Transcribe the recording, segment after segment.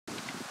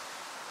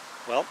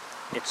Well,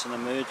 it's an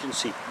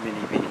emergency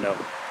mini Beano.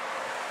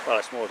 Well,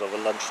 it's more of a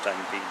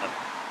lunchtime Beano.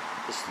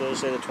 It's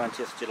Thursday the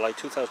 20th of July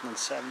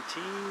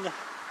 2017,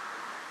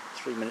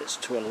 3 minutes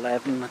to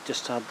 11. I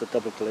just had the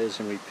double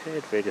glazing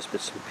repaired, various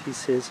bits and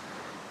pieces.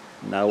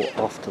 Now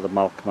off to the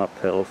Malcolm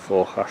uphill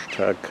for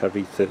hashtag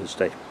Curry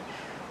Thursday.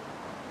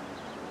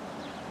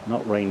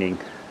 Not raining.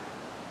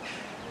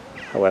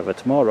 However,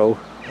 tomorrow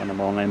when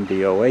I'm on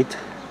MB08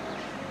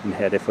 in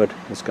Hereford,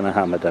 it's going to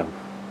hammer down.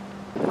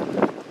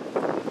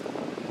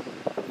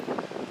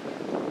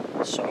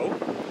 So,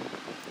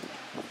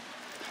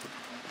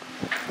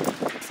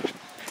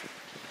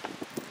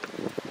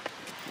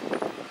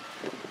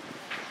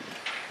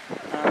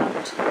 and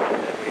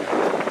there we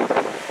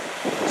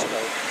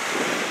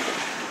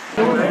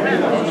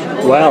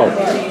are. Well,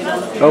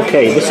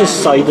 okay, this is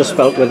cider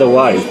spelt with a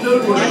Y,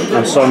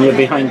 and Sonia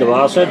behind the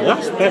bar said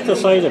that's better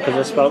cider because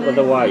it's spelt with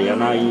a Y,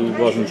 and I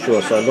wasn't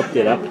sure, so I looked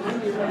it up.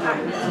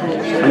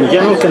 And the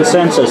general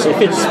consensus,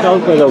 if it's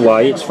spelt with a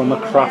Y, it's from a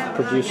craft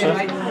producer.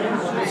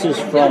 This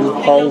is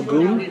from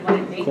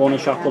Polgoon,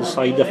 Cornish apple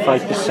cider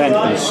 5%,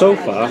 and so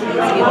far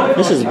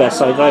this is the best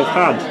cider I've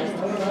had.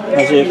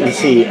 As you can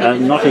see,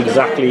 not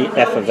exactly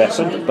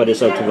effervescent, but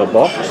it's out of a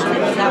box.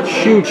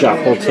 Huge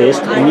apple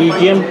taste,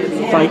 medium,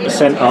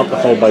 5%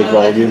 alcohol by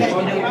volume,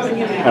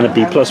 and a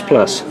B++.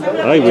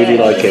 I really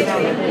like it.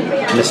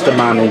 Mr.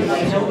 Manning.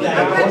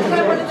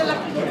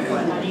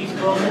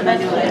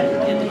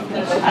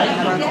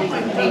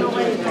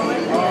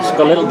 It's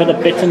got a little bit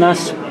of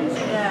bitterness, a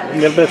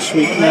little bit of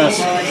sweetness,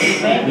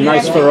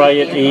 nice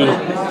variety,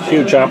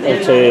 huge apple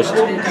taste,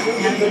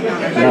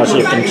 and as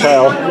you can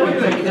tell,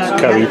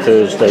 it's Curry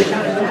Thursday.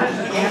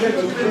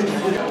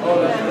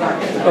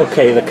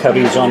 Okay, the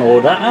curry's on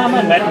order, and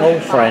I met an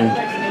old friend.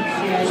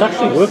 He's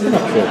actually working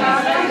up here.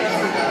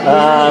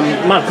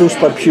 Mad Goose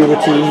by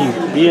Purity,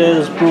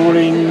 beers,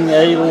 brewing,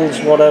 ales,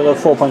 whatever,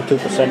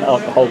 4.2%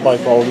 alcohol by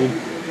volume.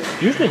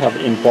 Usually have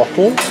it in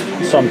bottle,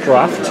 some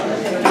draft.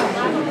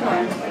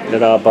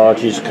 There are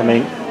barges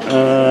coming,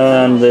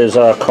 and there's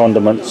our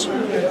condiments.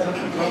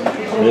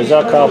 There's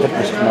our carpet,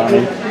 Mr.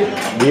 Manning.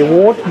 The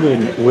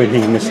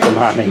award-winning Mr.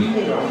 Manning.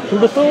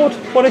 Who'd have thought?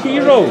 What a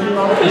hero!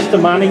 Mr.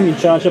 Manning in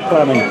charge of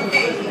planning.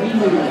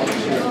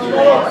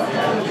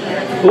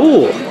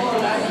 Ooh!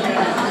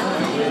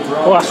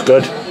 Oh, that's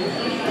good.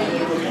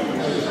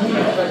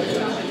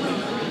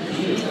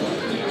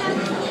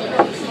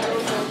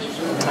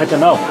 I don't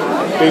know.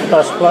 B++.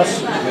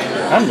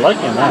 I'm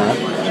liking that.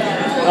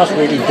 That's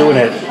really doing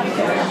it.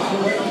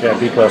 Yeah,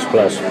 B++.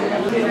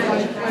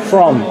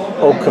 From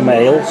Oakham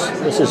Ales,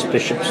 this is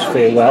Bishop's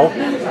Farewell.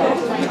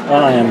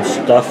 I am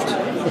stuffed.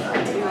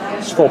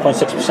 It's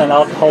 4.6%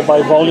 alcohol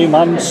by volume.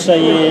 I'm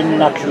saying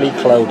naturally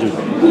cloudy.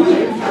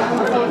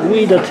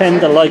 We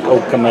tend to like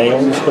Oakham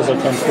Ales because they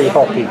tend to be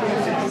hoppy.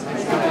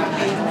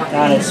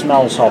 And it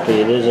smells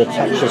hoppy. There's a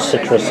touch of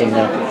citrus in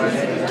there.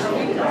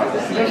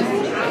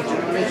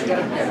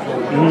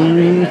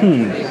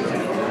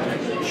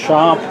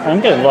 Sharp. I'm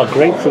getting a lot of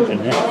grapefruit in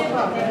there.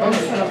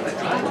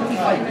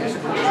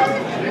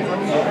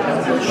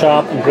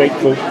 Sharp and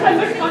grapefruit.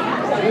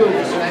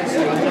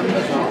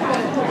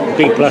 B+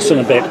 in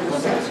a bit.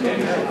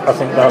 I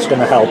think that's going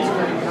to help.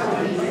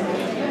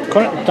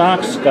 Current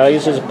dark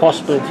skies, there's a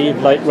possibility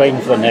of light rain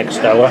for the next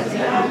hour.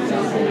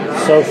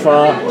 So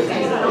far,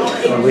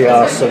 we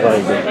are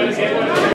surviving.